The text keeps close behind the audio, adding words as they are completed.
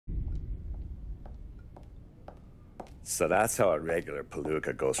So that's how a regular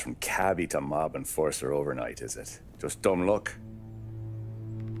palooka goes from cabbie to mob enforcer overnight, is it? Just dumb luck?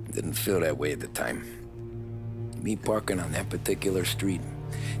 Didn't feel that way at the time. Me parking on that particular street,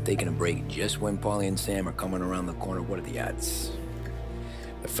 taking a break just when Paulie and Sam are coming around the corner, what are the odds?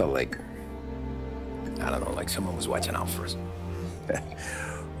 I felt like, I don't know, like someone was watching out for us.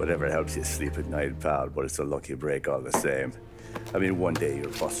 Whatever helps you sleep at night, pal, but it's a lucky break all the same. I mean, one day you're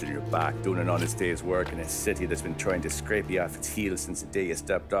busting your back, doing an honest day's work in a city that's been trying to scrape you off its heels since the day you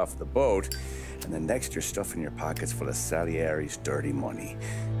stepped off the boat, and then next you're stuffing your pockets full of Salieri's dirty money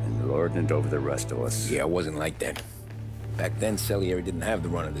and lording it over the rest of us. Yeah, it wasn't like that. Back then, Salieri didn't have the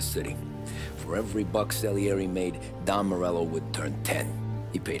run of the city. For every buck Salieri made, Don Morello would turn 10.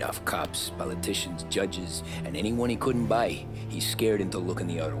 He paid off cops, politicians, judges, and anyone he couldn't buy, he scared into looking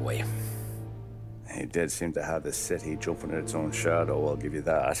the other way. He did seem to have the city jumping at its own shadow, I'll give you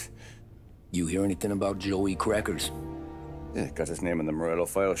that. You hear anything about Joey Crackers? Yeah, got his name in the Morello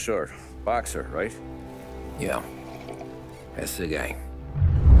file, sure. Boxer, right? Yeah, that's the guy.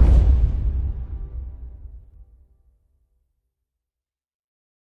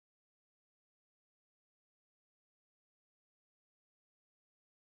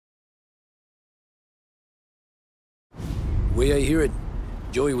 The way I hear it,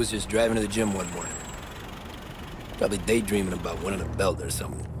 Joey was just driving to the gym one morning. Probably daydreaming about winning a belt or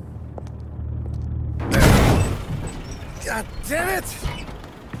something. God damn it!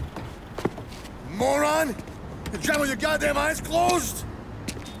 Moron! You're driving with your goddamn eyes closed!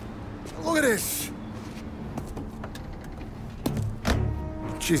 Look at this!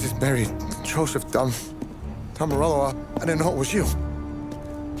 Jesus, Mary, Joseph, Tom Morello, I didn't know it was you.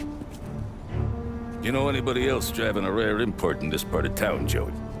 You know anybody else driving a rare import in this part of town,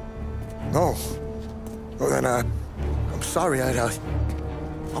 Joey? No. Well then, I'm sorry, I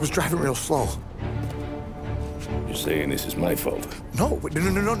was driving real slow. You're saying this is my fault? No,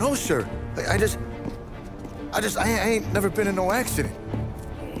 no, sir. I ain't never been in no accident.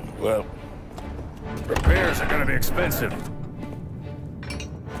 Well, repairs are gonna be expensive.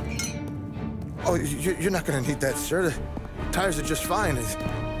 Oh, you're not gonna need that, sir. The tires are just fine.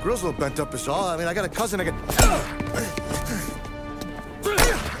 The grill's a little bent up is all. I mean, I got a cousin I can...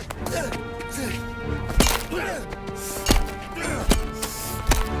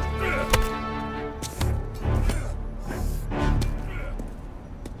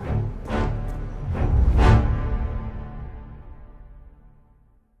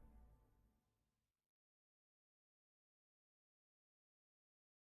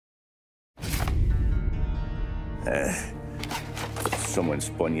 Someone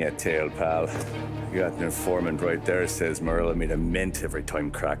spun you a tail, pal. You got an informant right there says Morello made a mint every time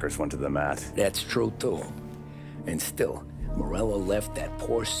Crackers went to the mat. That's true, too. And still, Morello left that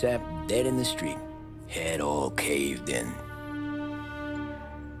poor sap dead in the street. Head all caved in.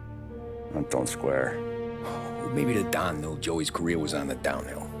 Don't square. Well, maybe the Don knew Joey's career was on the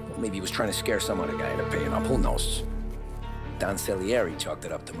downhill. Or maybe he was trying to scare some other guy into paying up. Who knows? Don Salieri chalked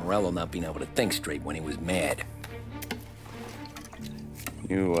it up to Morello not being able to think straight when he was mad.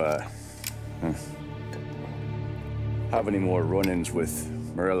 You, have any more run-ins with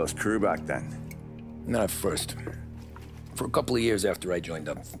Morello's crew back then? Not at first. For a couple of years after I joined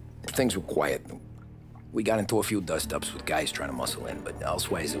up, things were quiet. We got into a few dust-ups with guys trying to muscle in, but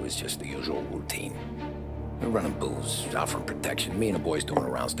elsewise it was just the usual routine. We were running booze, offering protection, me and the boys doing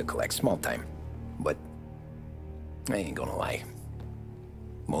rounds to collect, small time. But I ain't gonna lie.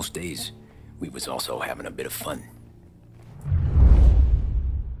 Most days, we was also having a bit of fun.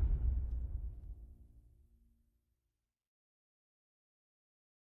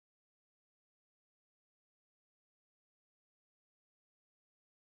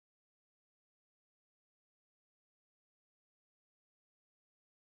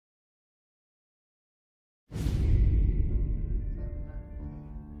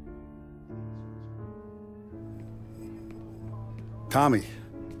 Tommy,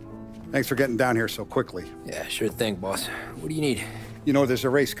 thanks for getting down here so quickly. Yeah, sure thing, boss. What do you need? You know, there's a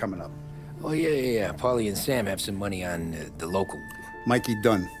race coming up. Oh, yeah. Paulie and Sam have some money on the local. Mikey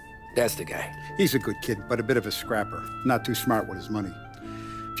Dunn. That's the guy. He's a good kid, but a bit of a scrapper. Not too smart with his money.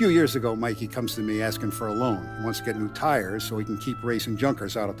 A few years ago, Mikey comes to me asking for a loan. He wants to get new tires so he can keep racing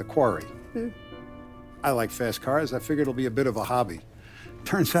junkers out at the quarry. I like fast cars. I figured it'll be a bit of a hobby.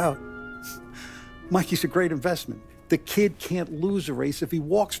 Turns out, Mikey's a great investment. The kid can't lose a race if he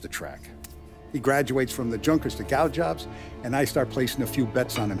walks the track. He graduates from the junkers to gal jobs, and I start placing a few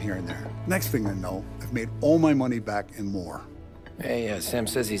bets on him here and there. Next thing I know, I've made all my money back and more. Hey, Sam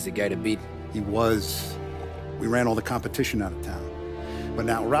says he's the guy to beat. He was. We ran all the competition out of town. But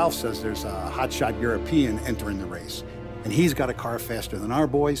now Ralph says there's a hotshot European entering the race. And he's got a car faster than our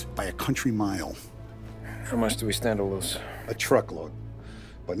boys by a country mile. How much do we stand to lose? A truckload.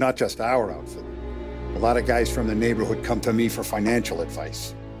 But not just our outfit. A lot of guys from the neighborhood come to me for financial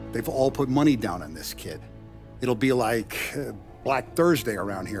advice. They've all put money down on this kid. It'll be like Black Thursday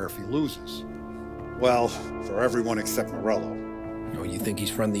around here if he loses. Well, for everyone except Morello. Oh, you think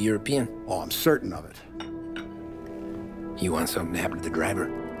he's from the European? Oh, I'm certain of it. You want something to happen to the driver?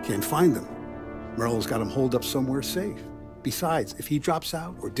 Can't find him. Morello's got him holed up somewhere safe. Besides, if he drops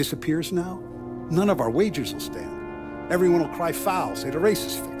out or disappears now, none of our wagers will stand. Everyone will cry foul, say the race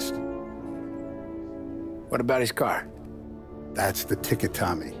is fixed. What about his car? That's the ticket,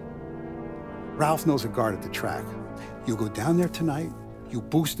 Tommy. Ralph knows a guard at the track. You go down there tonight, you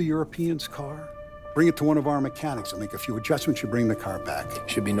boost the European's car, bring it to one of our mechanics, and make a few adjustments, you bring the car back.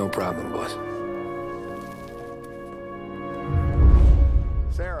 Should be no problem, boss.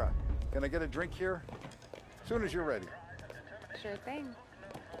 Sarah, can I get a drink here? As soon as you're ready. Sure thing.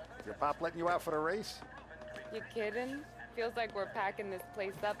 Your pop letting you out for the race? You kidding? Feels like we're packing this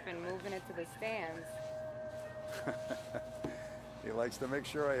place up and moving it to the stands. He likes to make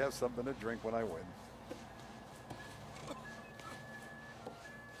sure I have something to drink when I win.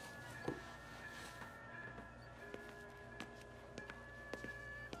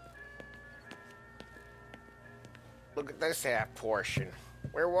 Look at this half portion.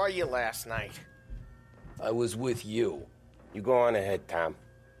 Where were you last night? I was with you. You go on ahead, Tom.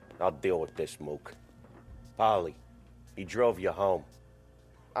 I'll deal with this mook. Paulie, he drove you home.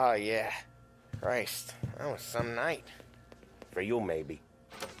 Oh, yeah. Christ, that was some night. For you, maybe.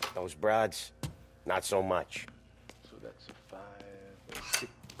 Those broads, not so much. So that's a 5,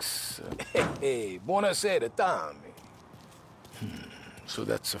 a 6. Hey, buonasera, Tommy. So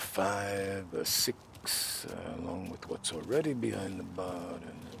that's a 5, a 6, along with what's already behind the bar.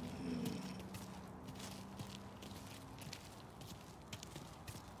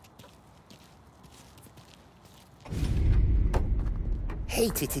 Hey,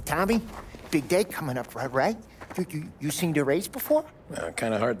 Tommy. Big day coming up, right? You seen the race before?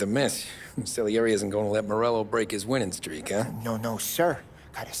 Kind of hard to miss. Salieri isn't going to let Morello break his winning streak, huh? No, sir.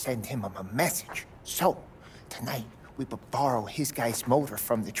 Gotta send him a message. So, tonight, we borrow his guy's motor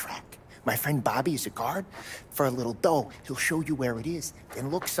from the track. My friend Bobby is a guard. For a little dough, he'll show you where it is, then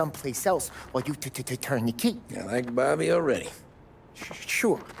look someplace else while you turn the key. I like Bobby already.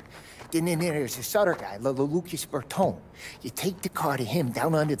 Sure. Then there's this other guy, Lucas Bertone. You take the car to him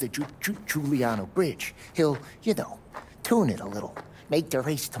down under the Giuliano Bridge. He'll, tune it a little. Make the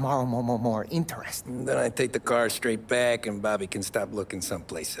race tomorrow more interesting. Then I take the car straight back and Bobby can stop looking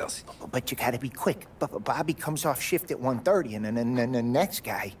someplace else. But you gotta be quick. But Bobby comes off shift at 1:30, and then the next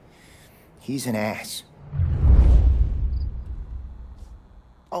guy, he's an ass.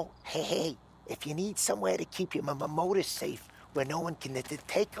 Oh, hey, if you need somewhere to keep your motor safe where no one can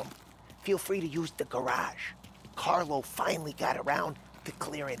take them, feel free to use the garage. Carlo finally got around to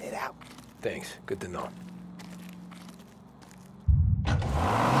clearing it out. Thanks. Good to know.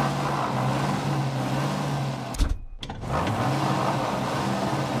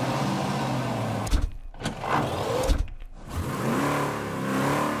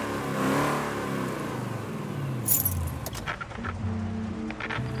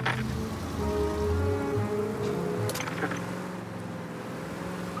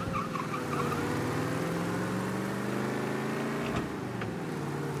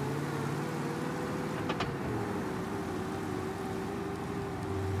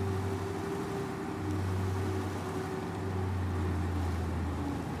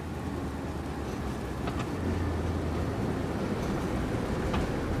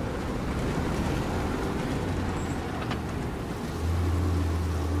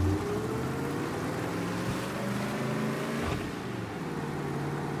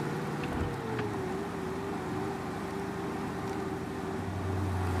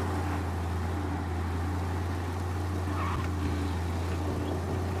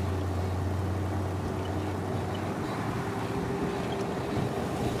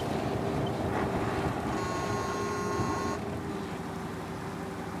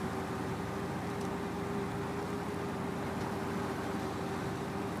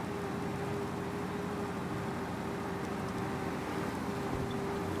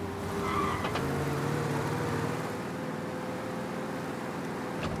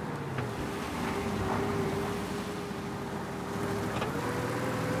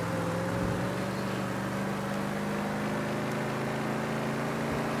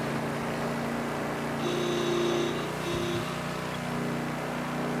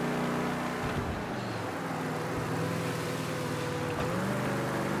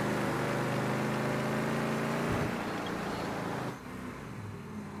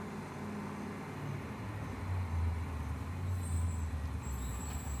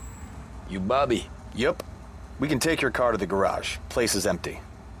 You Bobby? Yep. We can take your car to the garage. Place is empty.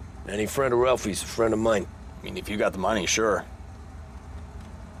 Any friend of Ralphie's a friend of mine. I mean, if you got the money, sure.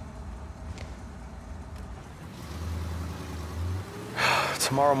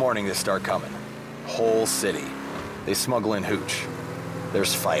 Tomorrow morning they start coming. Whole city. They smuggle in hooch.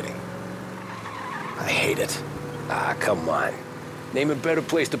 There's fighting. I hate it. Ah, come on. Name a better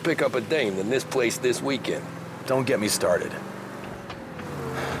place to pick up a dame than this place this weekend. Don't get me started.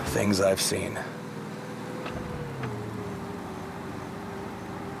 Things I've seen.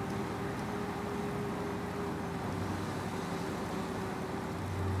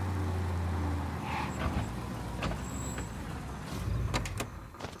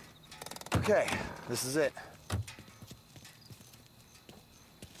 Okay, this is it.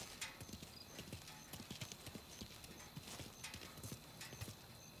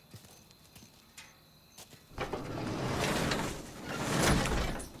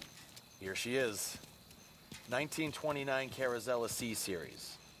 Here she is. 1929 Carazella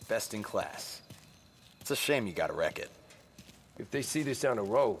C-Series. Best in class. It's a shame you gotta wreck it. If they see this on the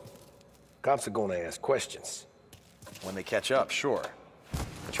road, cops are gonna ask questions. When they catch up, sure.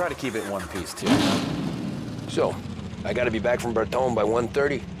 I try to keep it in one piece, too. So, I gotta be back from Bertone by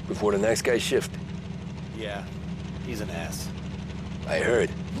 1:30 before the next guy's shift. Yeah, he's an ass. I heard.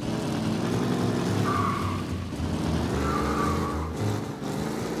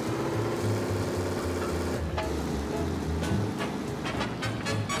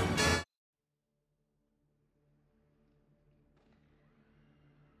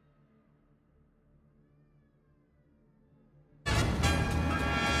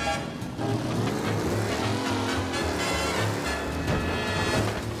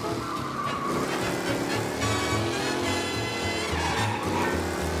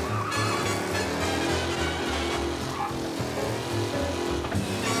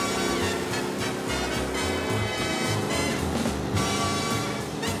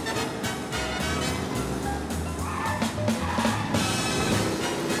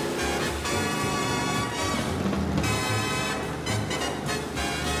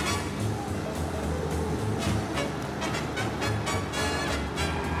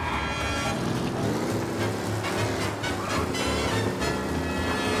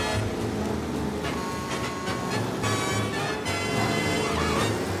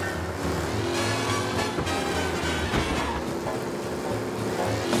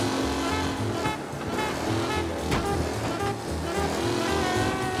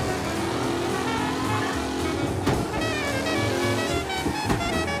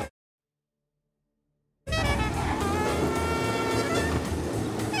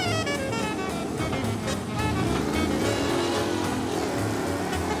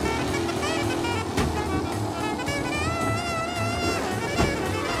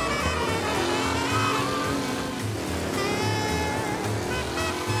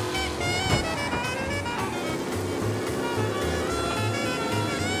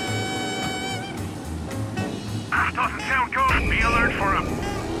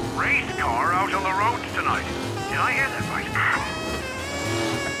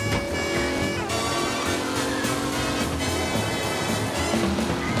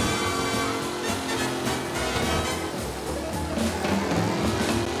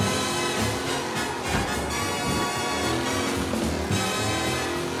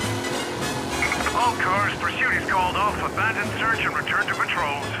 Abandon search and return to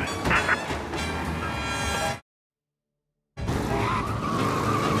patrols.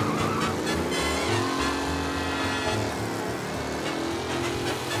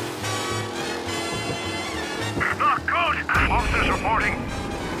 Officers reporting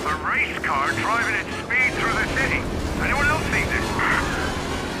a race car driving at speed through the city. Anyone else see this?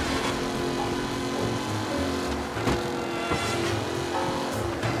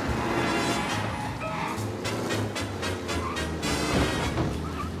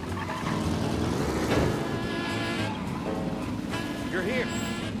 You're here.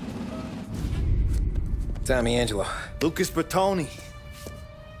 Tommy Angelo. Lucas Bertoni.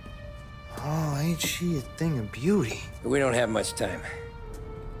 Oh, ain't she a thing of beauty? We don't have much time.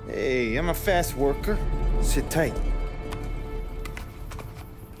 Hey, I'm a fast worker. Sit tight.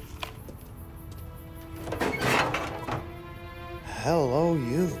 Hello,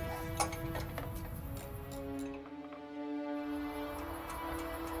 you.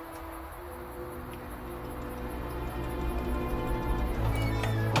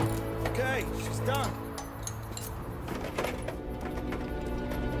 Okay, she's done.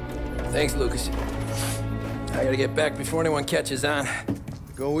 Thanks, Lucas. I gotta get back before anyone catches on.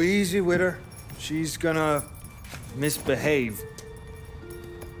 Go easy with her. She's gonna misbehave.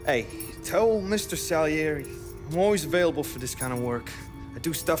 Hey, Tell Mr. Salieri I'm always available for this kind of work. I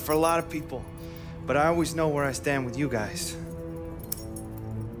do stuff for a lot of people, but I always know where I stand with you guys.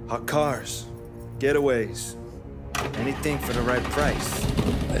 Hot cars, getaways, anything for the right price.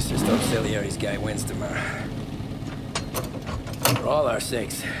 Let's just hope Salieri's guy wins tomorrow. For all our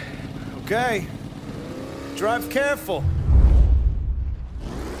sakes. Okay. Drive careful.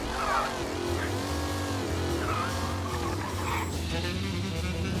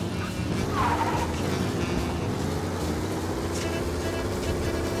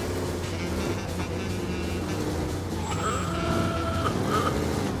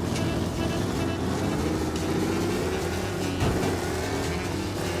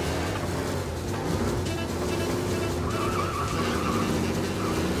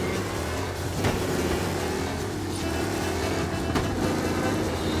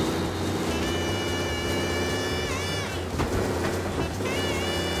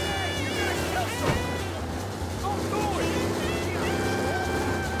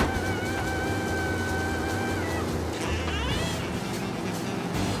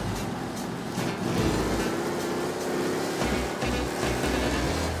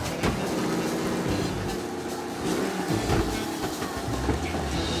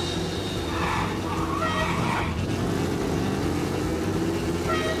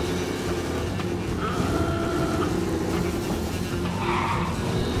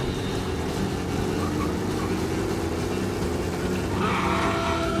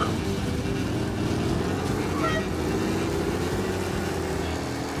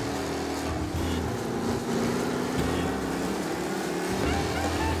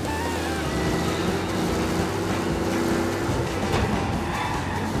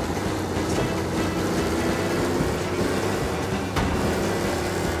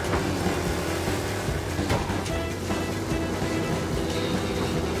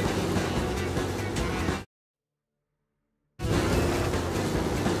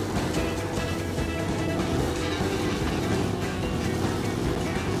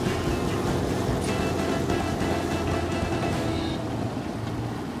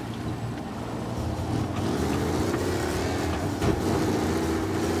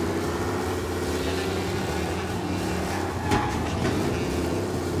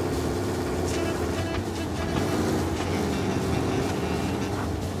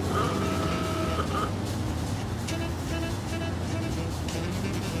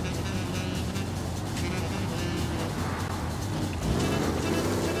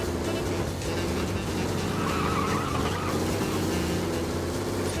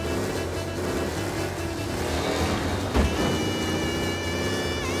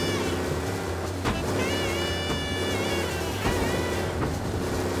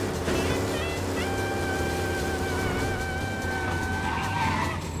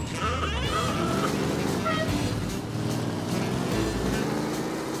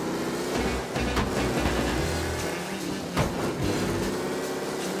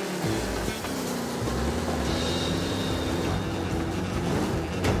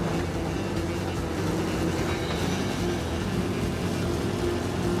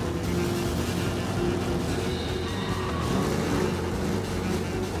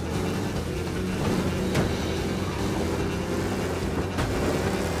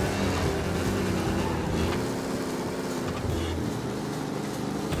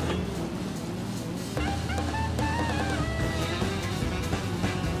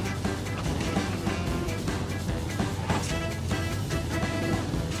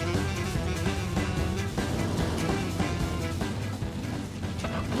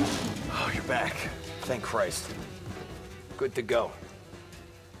 Back. Thank Christ. Good to go.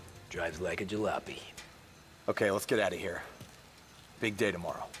 Drives like a jalopy. Okay, let's get out of here. Big day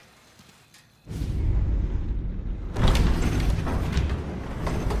tomorrow.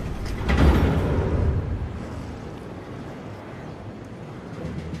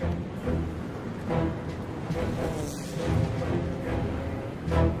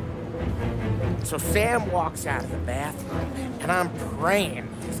 So Sam walks out of the bathroom, and I'm praying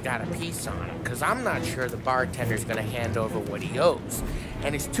he's got a piece on him, because I'm not sure the bartender's gonna hand over what he owes.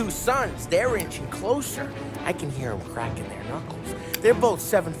 And his two sons, they're inching closer. I can hear them cracking their knuckles. They're both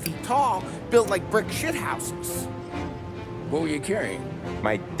 7 feet tall, built like brick shithouses. What were you carrying?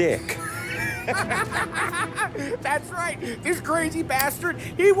 My dick. That's right. This crazy bastard,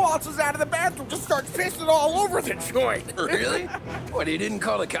 he waltzes out of the bathroom, just starts pissing all over the joint. Really? What, he didn't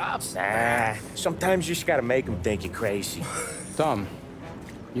call the cops? Nah, sometimes you just gotta make them think you're crazy. Tom,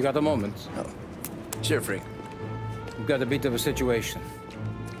 you got a moment? Oh. Sure, Frank. We've got a bit of a situation.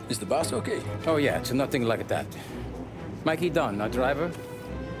 Is the boss okay? Oh, yeah, it's nothing like that. Mikey Dunn, our driver,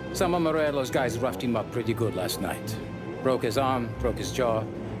 Some of Morello's guys roughed him up pretty good last night. Broke his arm, broke his jaw,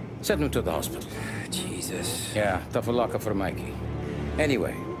 sent him to the hospital. Jesus. Yeah, tough luck for Mikey.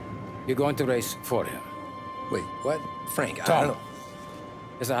 Anyway, you're going to race for him. Wait, what? Frank, I Tom, don't know.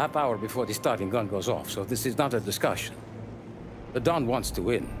 it's a half hour before the starting gun goes off, so this is not a discussion. The Don wants to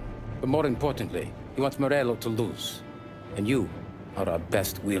win, but more importantly, he wants Morello to lose. And you are our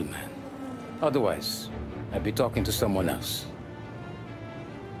best wheelman. Otherwise, I'd be talking to someone else.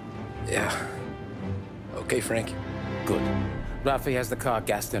 Yeah. Okay, Frank. Good. Rafi has the car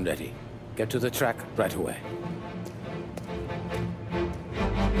gassed and ready. Get to the track right away.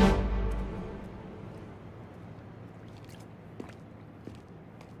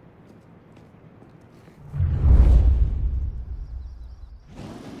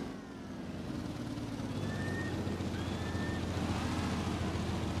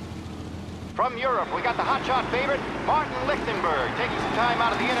 From Europe, we got the hotshot favorite, Martin Lichtenberg, taking some time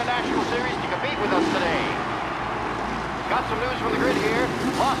out of the International Series to compete with us today. Got some news from the grid here.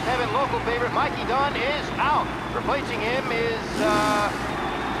 Lost Heaven local favorite Mikey Dunn is out. Replacing him is,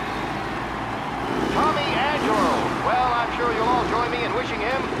 Tommy Angelo. Well, I'm sure you'll all join me in wishing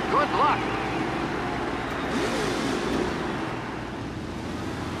him good luck.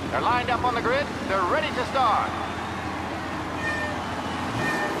 They're lined up on the grid. They're ready to start.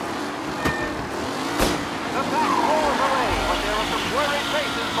 The pack rolls away, but there are some worried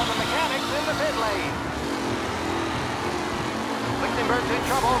faces from the mechanics in the pit lane. Lichtenberg's in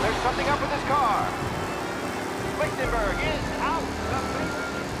trouble. There's something up with his car. Lichtenberg is out.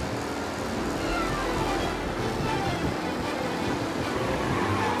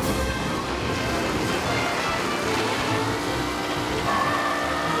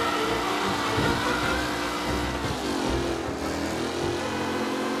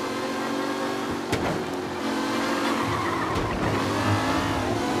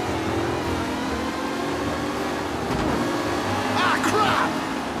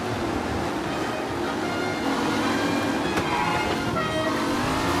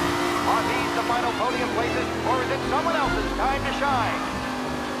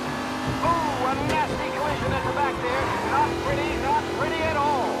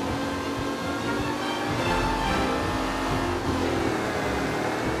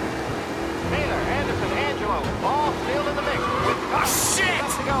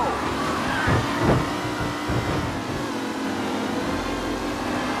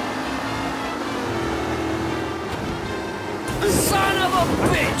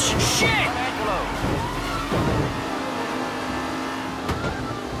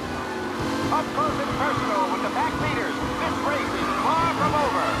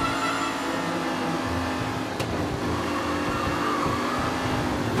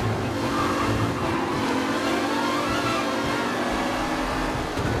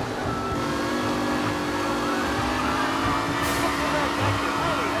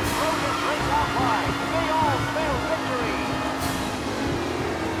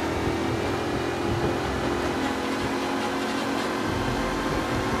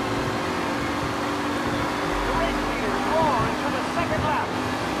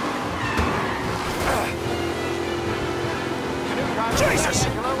 Jesus!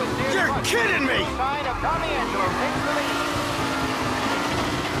 You're kidding me! Side of Tommy Angelo takes the lead.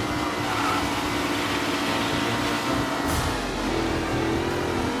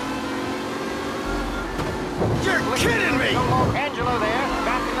 You're kidding me! Angelo there,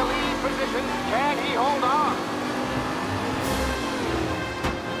 back in the lead position. Can he hold on?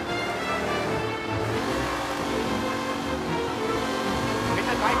 It's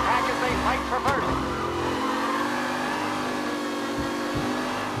a tight pack as they fight for first.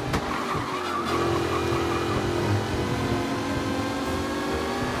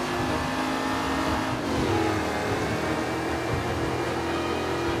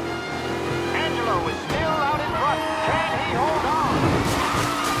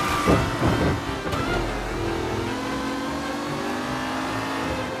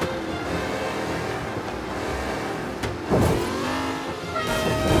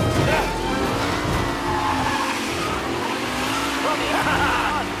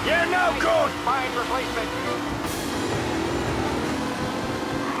 Fine replacement.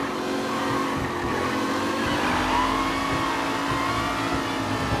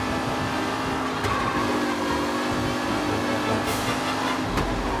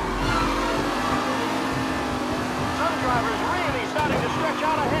 Some drivers really starting to stretch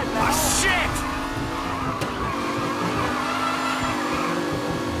out ahead now. Oh, shit!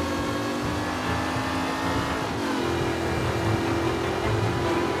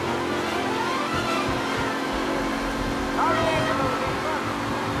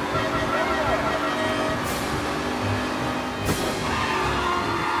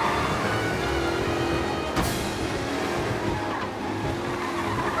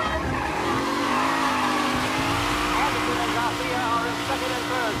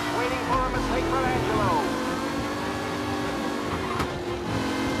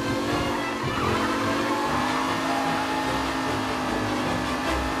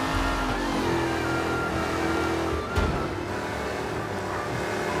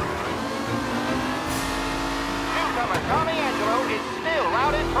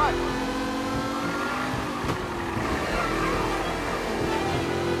 front.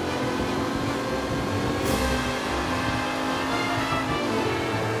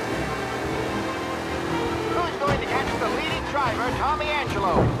 Who's going to catch the leading driver, Tommy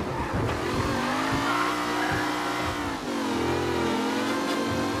Angelo?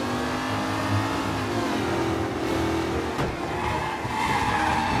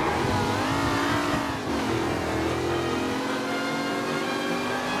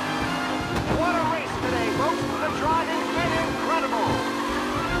 What a race today, folks. The driving's been incredible.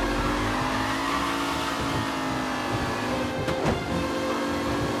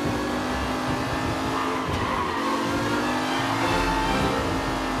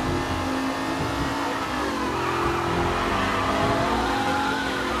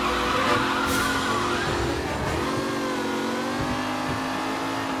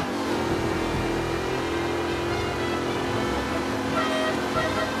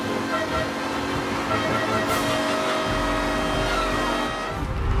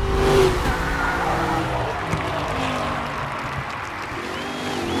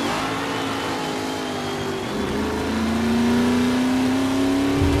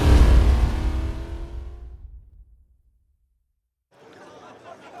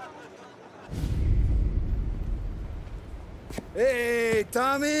 Hey,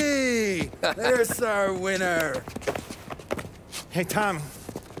 Tommy! There's our winner. Hey, Tom.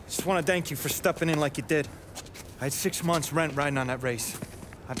 Just want to thank you for stepping in like you did. I had 6 months rent riding on that race.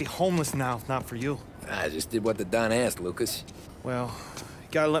 I'd be homeless now if not for you. I just did what the Don asked, Lucas. Well, you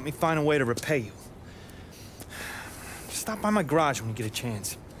gotta let me find a way to repay you. Stop by my garage when you get a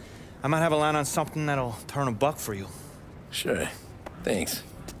chance. I might have a line on something that'll turn $1 for you. Sure. Thanks.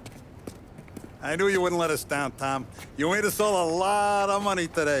 I knew you wouldn't let us down, Tom. You made us all a lot of money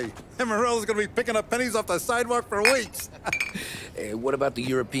today. And Morello's gonna be picking up pennies off the sidewalk for weeks. Hey, what about the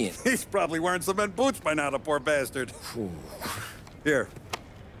European? He's probably wearing cement boots by now, the poor bastard. Here.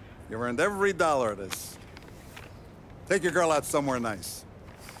 You earned every dollar of this. Take your girl out somewhere nice.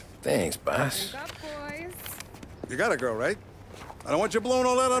 Thanance, boss. Wake up, boys. You got a girl, right? I don't want you blowing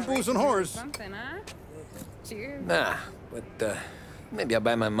all that on booze and whores. Something, huh? Cheers. Nah, but, maybe I'll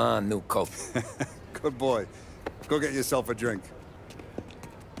buy my mom a new coat. Good boy. Go get yourself a drink.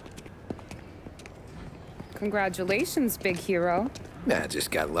 Congratulations, big hero. Nah,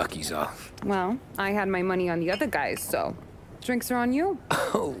 just got lucky's all. Well, I had my money on the other guys, so drinks are on you.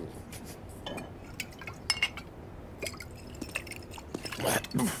 Oh.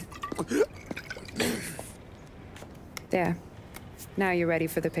 There. Now you're ready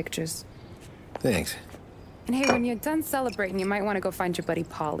for the pictures. Thanks. And hey, when you're done celebrating, you might want to go find your buddy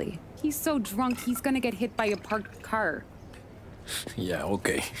Paulie. He's so drunk, he's gonna get hit by a parked car. Yeah,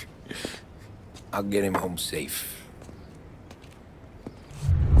 okay. I'll get him home safe.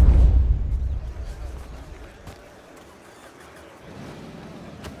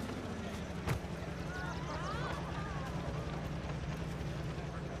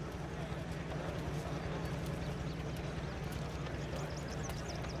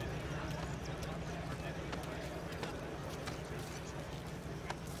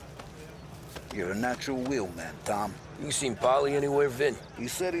 You're a natural wheel man, Tom. You seen Paulie anywhere, Vin? He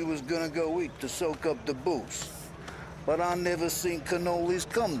said he was gonna go eat to soak up the booze. But I never seen cannolis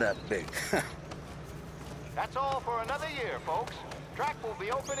come that big. That's all for another year, folks. Track will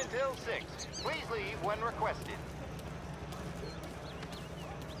be open until 6. Please leave when requested.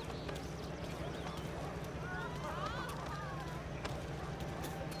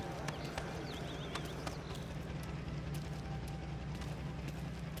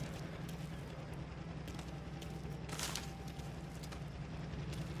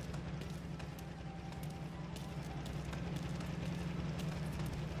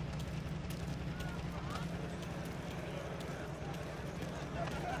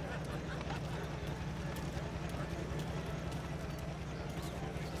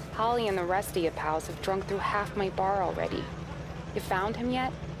 Paulie and the rest of your pals have drunk through half my bar already. You found him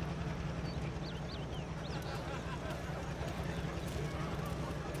yet?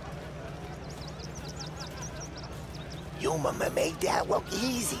 Your mama made that look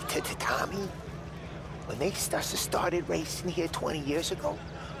easy to Tommy. When they started racing here 20 years ago,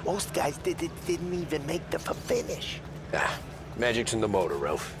 most guys didn't even make the finish. Ah, magic's in the motor,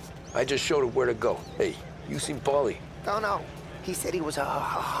 Ralph. I just showed it where to go. Hey, you seen Paulie? Don't know. He said he was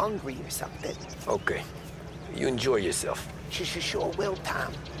hungry or something. Okay. You enjoy yourself. Sure will,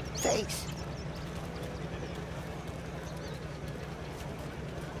 Tom. Thanks.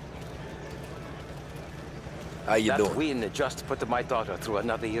 How you doing? That win just put my daughter through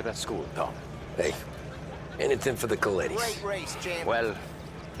another year at school, Tom. Hey, anything for the Colettis. Great race, champ. Well,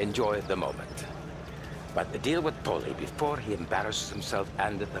 enjoy the moment. But deal with Paulie before he embarrasses himself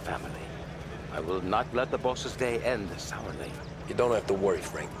and the family. I will not let the boss's day end sourly. You don't have to worry,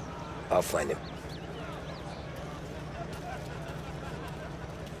 Frank. I'll find him.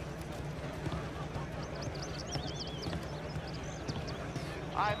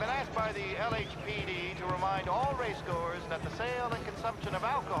 I've been asked by the LHPD to remind all racegoers that the sale and consumption of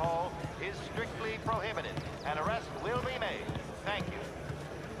alcohol is strictly prohibited. An arrest will be made. Thank you.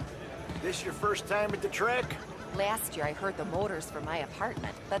 This your first time at the track? Last year I heard the motors from my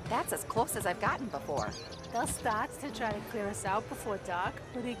apartment, but that's as close as I've gotten before. They'll start to try to clear us out before dark,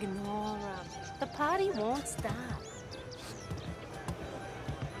 but ignore them. The party won't stop.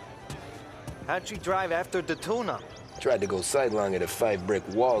 How'd you drive after the tune-up? Tried to go sidelong at the 5 brick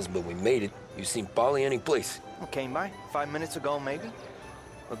walls, but we made it. You seen Paulie any place? Came by 5 minutes ago, maybe.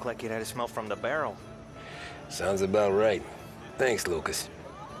 Looked like it had a smell from the barrel. Sounds about right. Thanks, Lucas.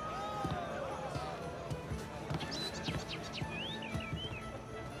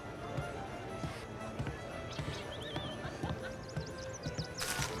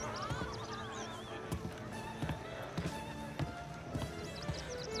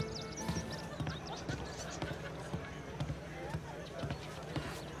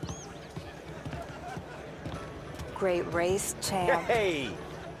 Great race, champ. Hey!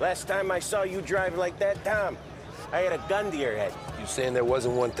 Last time I saw you drive like that, Tom, I had a gun to your head. You saying there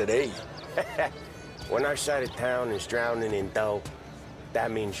wasn't one today? When our side of town is drowning in dough,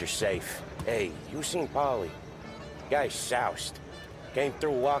 that means you're safe. Hey, you seen Paulie? Guy's soused. Came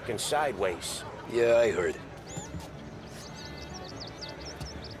through walking sideways. Yeah, I heard.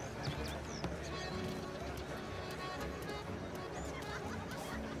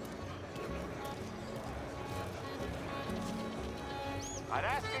 I'd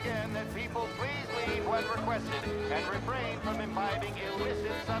ask again that people please leave when requested and refrain from imbibing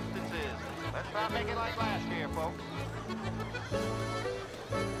illicit substances. Let's not make it like last year, folks.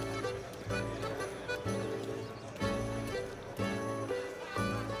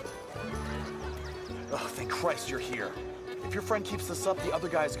 Oh, thank Christ you're here. If your friend keeps this up, the other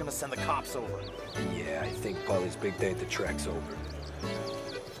guy's gonna send the cops over. Yeah, I think Paulie's big day at the track's over.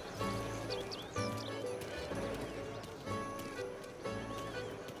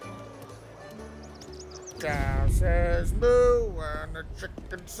 Cow says moo and the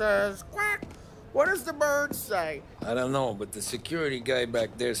chicken says quack. What does the bird say? I don't know, but the security guy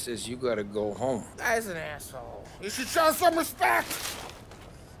back there says you gotta go home. Guy's an asshole. You should show some respect.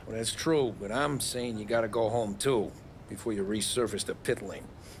 Well, that's true, but I'm saying you gotta go home too, before you resurface the pit lane.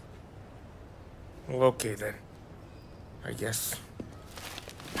 Well, okay then. I guess.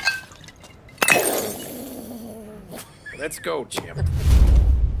 Let's go, champ.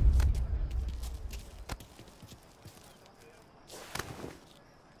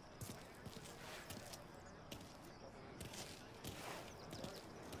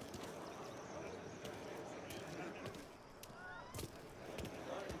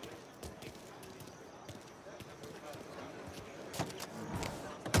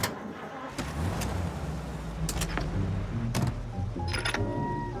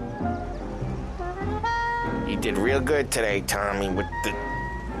 You did real good today, Tommy, with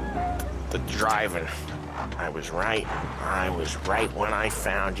the driving. I was right. I was right when I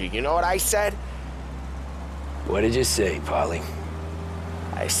found you. You know what I said? What did you say, Paulie?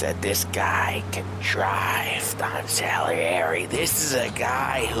 I said, this guy can drive, Don Salieri. This is a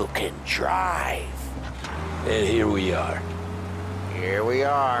guy who can drive. And here we are. Here we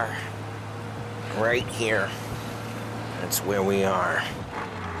are. Right here. That's where we are.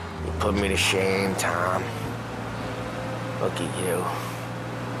 You put me to shame, Tom. Look at you.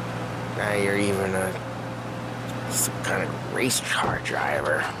 Now you're even some kind of race car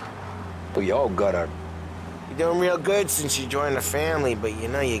driver. We all got our... You're doing real good since you joined the family, but you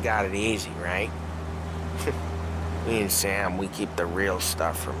know you got it easy, right? Me and Sam, we keep the real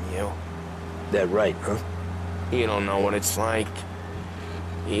stuff from you. That right, huh? You don't know what it's like.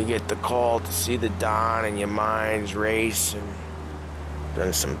 You get the call to see the Don and your mind's racing.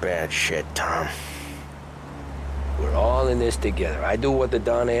 Done some bad shit, Tom. We're all in this together. I do what the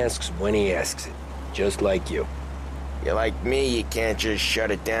Don asks when he asks it. Just like you. You're like me, you can't just shut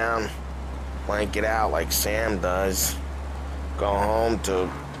it down. Blank it out like Sam does. Go home to...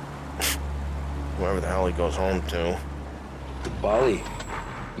 whoever the hell he goes home to. Paulie,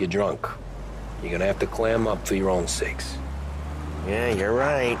 you're drunk. You're gonna have to clam up for your own sakes. Yeah, you're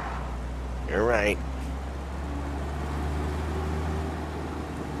right. You're right.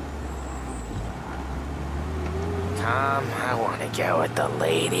 Tom, I want to go with the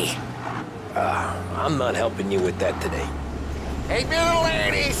lady. I'm not helping you with that today. Take me to the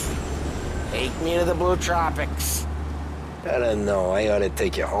ladies! Take me to the Blue Tropics. I don't know. I ought to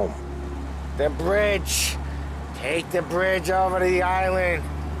take you home. The bridge. Take the bridge over to the island.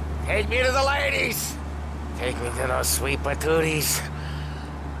 Take me to the ladies. Take me to those sweet patooties.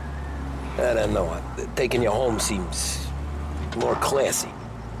 I don't know. Taking you home seems more classy.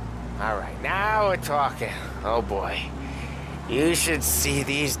 All right, now we're talking. Oh boy. You should see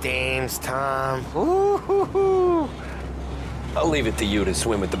these dames, Tom. Woo-hoo-hoo. I'll leave it to you to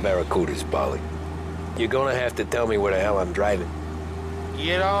swim with the barracudas, Paulie. You're gonna have to tell me where the hell I'm driving.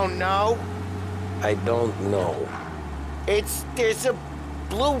 You don't know? I don't know. There's a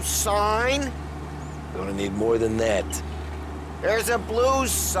blue sign. Gonna need more than that. There's a blue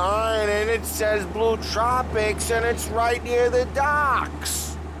sign and it says Blue Tropics and it's right near the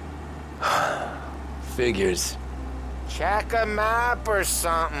docks. Figures. Check a map or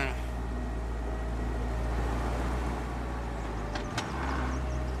something.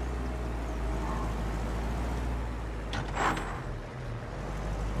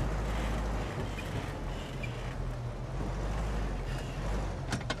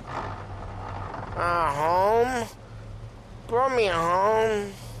 Home? Brought me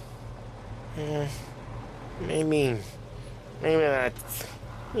home. Maybe that's,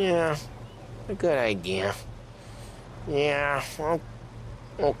 yeah, a good idea. Yeah, well,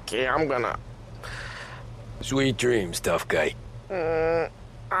 okay, I'm gonna... Sweet dreams, tough guy.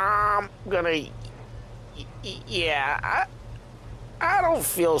 I'm gonna... Yeah, I don't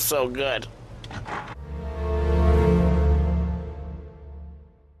feel so good.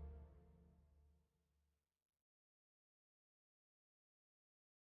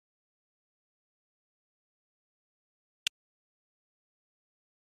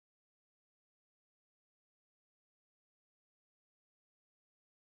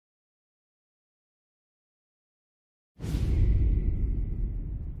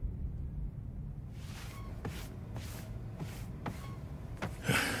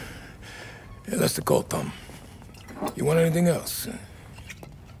 Yeah, that's the call, Tom. You want anything else?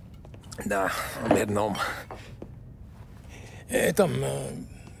 Nah, I'm heading home. Hey, Tom,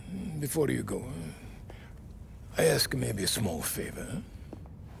 before you go, I ask maybe a small favor. Huh?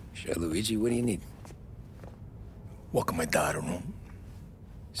 Sure, Luigi, what do you need? Welcome my daughter home.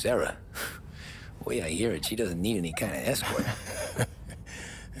 Sarah? The way I hear it, she doesn't need any kind of escort.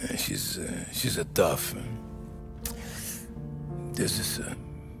 She's a tough. There's this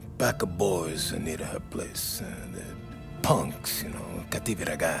pack of boys near her place. The punks, you know, cattivi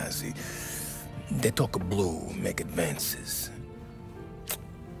ragazzi. They talk blue, make advances.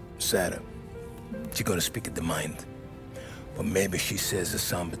 Sarah, she gonna speak at the mind. But maybe she says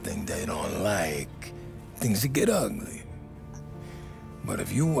something they don't like. Things get ugly. But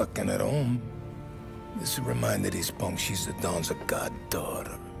if you working at home, this will remind these punks she's the Don's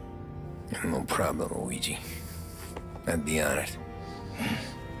goddaughter. No problem, Luigi. I'd be honored.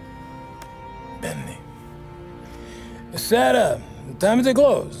 Benny. Sarah, time to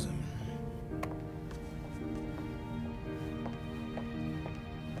close.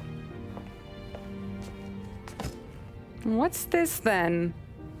 What's this then?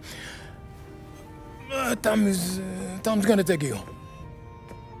 Tom's gonna take you home.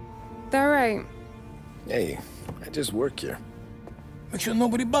 All right. Hey, I just work here. Make sure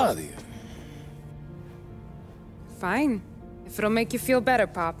nobody bother you. Fine. If it'll make you feel better,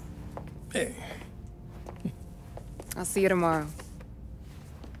 Pop. Hey. I'll see you tomorrow.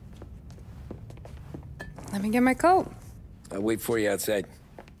 Let me get my coat. I'll wait for you outside.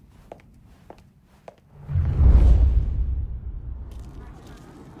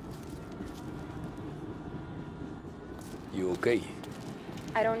 You okay?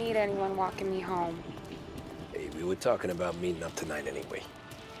 I don't need anyone walking me home. Hey, we were talking about meeting up tonight anyway.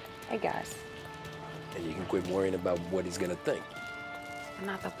 I guess. And you can quit worrying about what he's gonna think.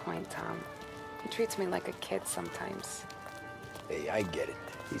 Not the point, Tom. He treats me like a kid sometimes. Hey, I get it.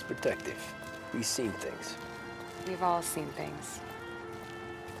 He's protective. He's seen things. We've all seen things.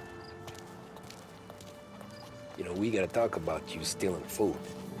 You know, we gotta talk about you stealing food.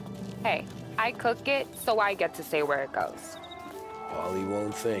 Hey, I cook it, so I get to say where it goes. Paulie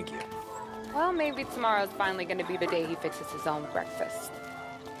won't thank you. Well, maybe tomorrow's finally gonna be the day he fixes his own breakfast.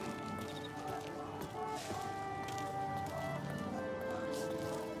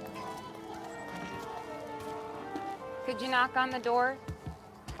 Could you knock on the door?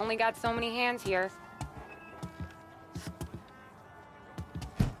 Only got so many hands here.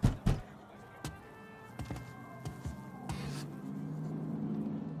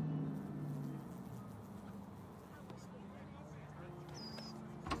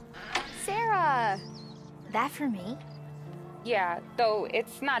 Sarah! That for me? Yeah, though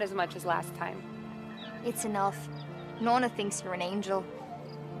it's not as much as last time. It's enough. Nona thinks you're an angel.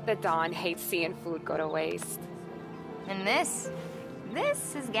 The Don hates seeing food go to waste. And this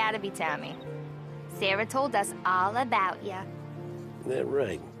has gotta be Tommy. Sarah told us all about you. That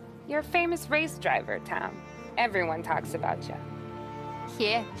right? You're a famous race driver, Tom. Everyone talks about you.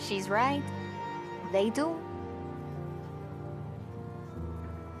 Yeah, she's right. They do.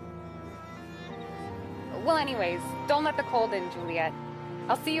 Well, anyways, don't let the cold in, Juliet.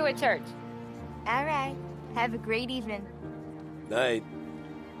 I'll see you at church. All right. Have a great evening. Night.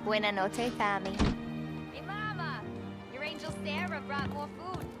 Buena noche, Tommy. Hey, Mama! Your angel Sarah brought more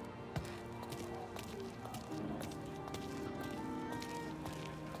food.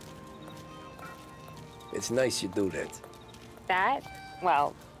 It's nice you do that. That?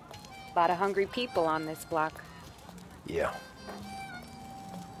 Well, a lot of hungry people on this block. Yeah.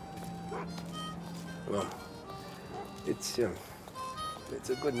 Well, it's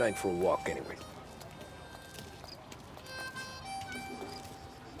a good night for a walk anyway.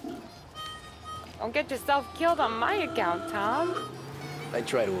 Don't get yourself killed on my account, Tom. I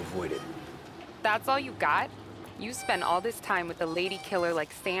try to avoid it. That's all you got? You spend all this time with a lady killer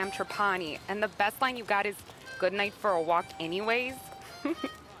like Sam Trapani, and the best line you got is, "Good night for a walk anyways"?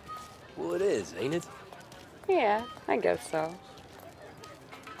 Well, it is, ain't it? Yeah, I guess so.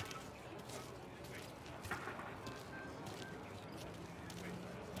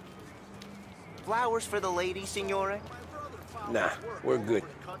 Flowers for the lady, Signore? Nah, we're good.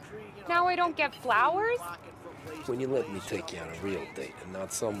 Now I don't get flowers? When you let me take you on a real date and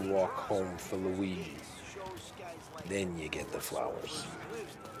not some walk home for Luigi, then you get the flowers.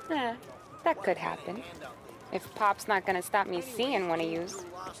 That could happen. If Pop's not gonna stop me seeing one of yous.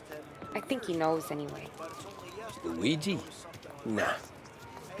 I think he knows anyway. Luigi? Nah.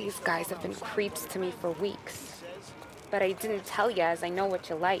 These guys have been creeps to me for weeks. But I didn't tell you as I know what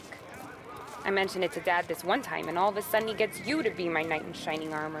you like. I mentioned it to Dad this one time, and all of a sudden he gets you to be my knight in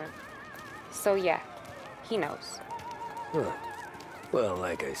shining armor. So yeah, he knows. Huh. Well,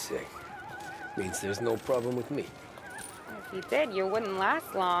 like I say, means there's no problem with me. If he did, you wouldn't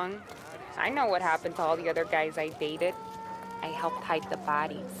last long. I know what happened to all the other guys I dated. I helped hide the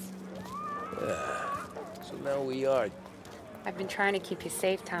bodies. So now we are. I've been trying to keep you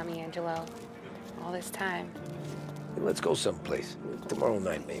safe, Tommy Angelo. All this time. Let's go someplace. Tomorrow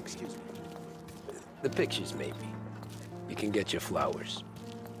night, maybe. The pictures, maybe. You can get your flowers.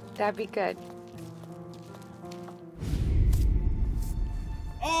 That'd be good.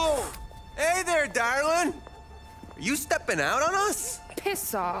 Oh! Hey there, darling! Are you stepping out on us?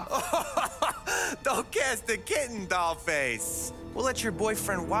 Piss off. Don't cast the kitten, dollface. We'll let your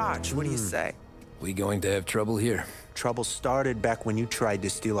boyfriend watch. What do you say? We going to have trouble here? Trouble started back when you tried to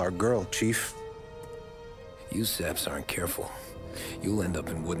steal our girl, Chief. You saps aren't careful. You'll end up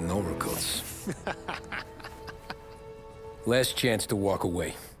in wooden overcoats. Last chance to walk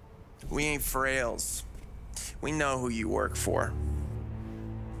away. We ain't frails. We know who you work for.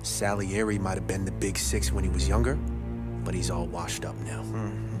 Salieri might have been the big six when he was younger, but he's all washed up now.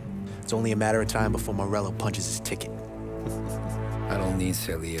 It's only a matter of time before Morello punches his ticket. I don't need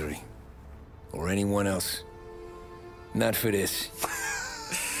Salieri. Or anyone else. Not for this.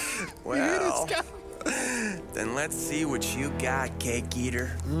 Well, then let's see what you got, cake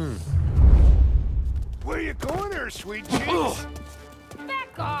eater. Where you going there, sweet cheeks?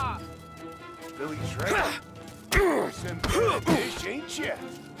 Back off! Billy's right. You're some good fish, ain't ya?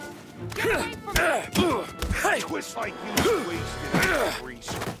 Twist like you wasted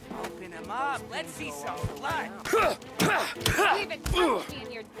grease. Open him up. Let's see some blood. Leave it to me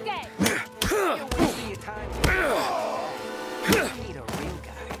and you're dead. You're wasting your time. You need a real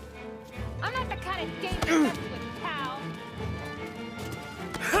guy. I'm not the kind of game you mess with, pal.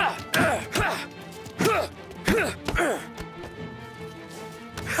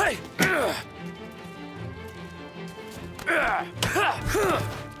 Hey!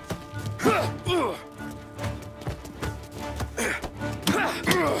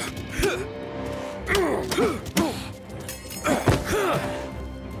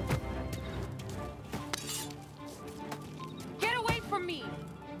 Get away from me!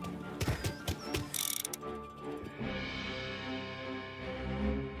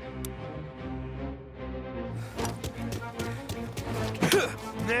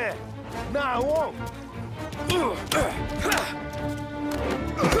 Nah, I won't.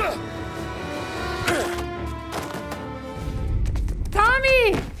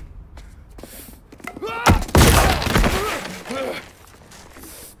 Tommy!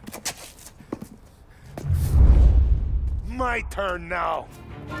 My turn now.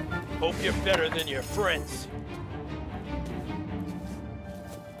 Hope you're better than your friends.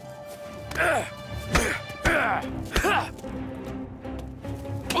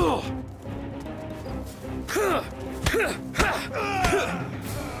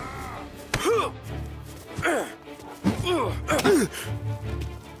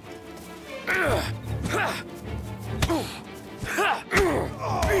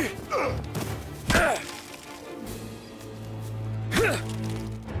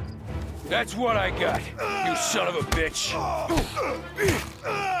 That's what I got, you son of a bitch.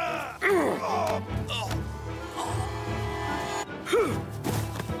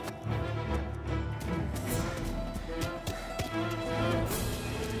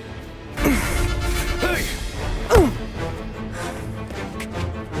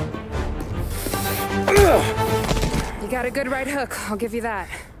 You got a good right hook, I'll give you that.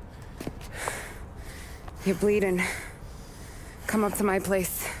 You're bleeding. Come up to my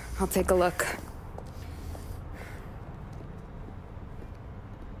place. I'll take a look.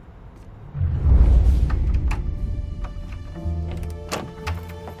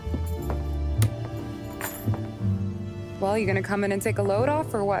 Well, you gonna come in and take a load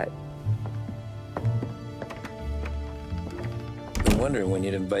off, or what? Been wondering when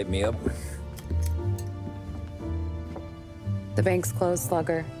you'd invite me up. The bank's closed,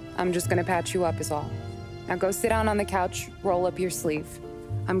 Slugger. I'm just gonna patch you up is all. Now go sit down on the couch, roll up your sleeve.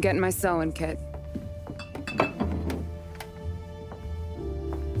 I'm getting my sewing kit.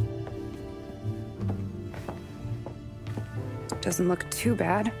 Doesn't look too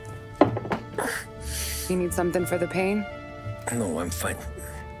bad. You need something for the pain? No, I'm fine.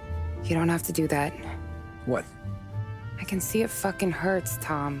 You don't have to do that. What? I can see it fucking hurts,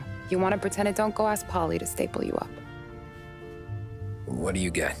 Tom. You want to pretend it don't? Go ask Paulie to staple you up. What do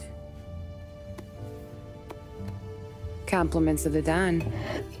you got? Compliments of the Don.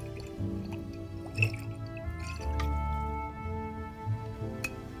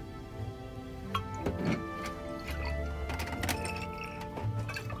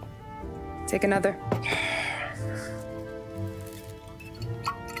 Take another.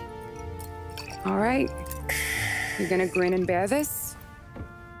 All right. You gonna grin and bear this?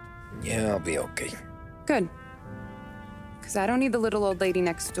 Yeah, I'll be okay. Good. Because I don't need the little old lady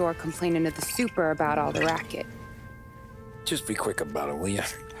next door complaining to the super about all the racket. Just be quick about it, will ya?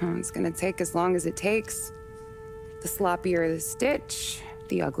 It's gonna take as long as it takes. The sloppier the stitch,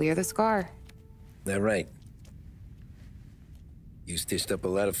 the uglier the scar. That right. You stitched up a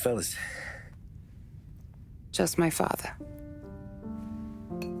lot of fellas. Just my father.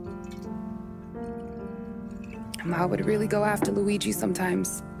 Ma would really go after Luigi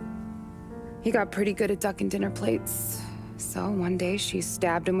sometimes. He got pretty good at ducking dinner plates. So one day she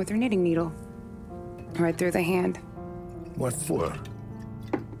stabbed him with her knitting needle. Right through the hand. What for?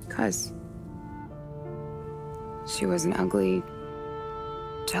 'Cause she was an ugly,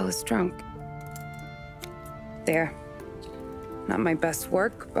 jealous drunk. There. Not my best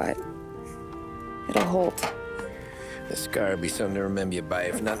work, but it'll hold. The scar will be something to remember you by,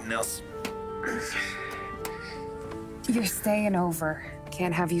 if nothing else. You're staying over.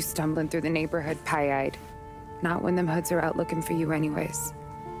 Can't have you stumbling through the neighborhood pie-eyed. Not when them hoods are out looking for you anyways.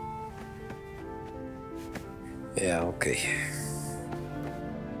 Yeah, okay.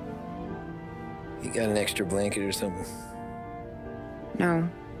 You got an extra blanket or something? No.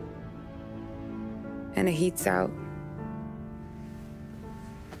 And the heat's out.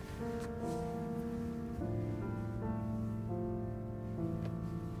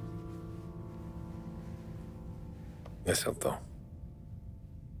 Yes, I'll go.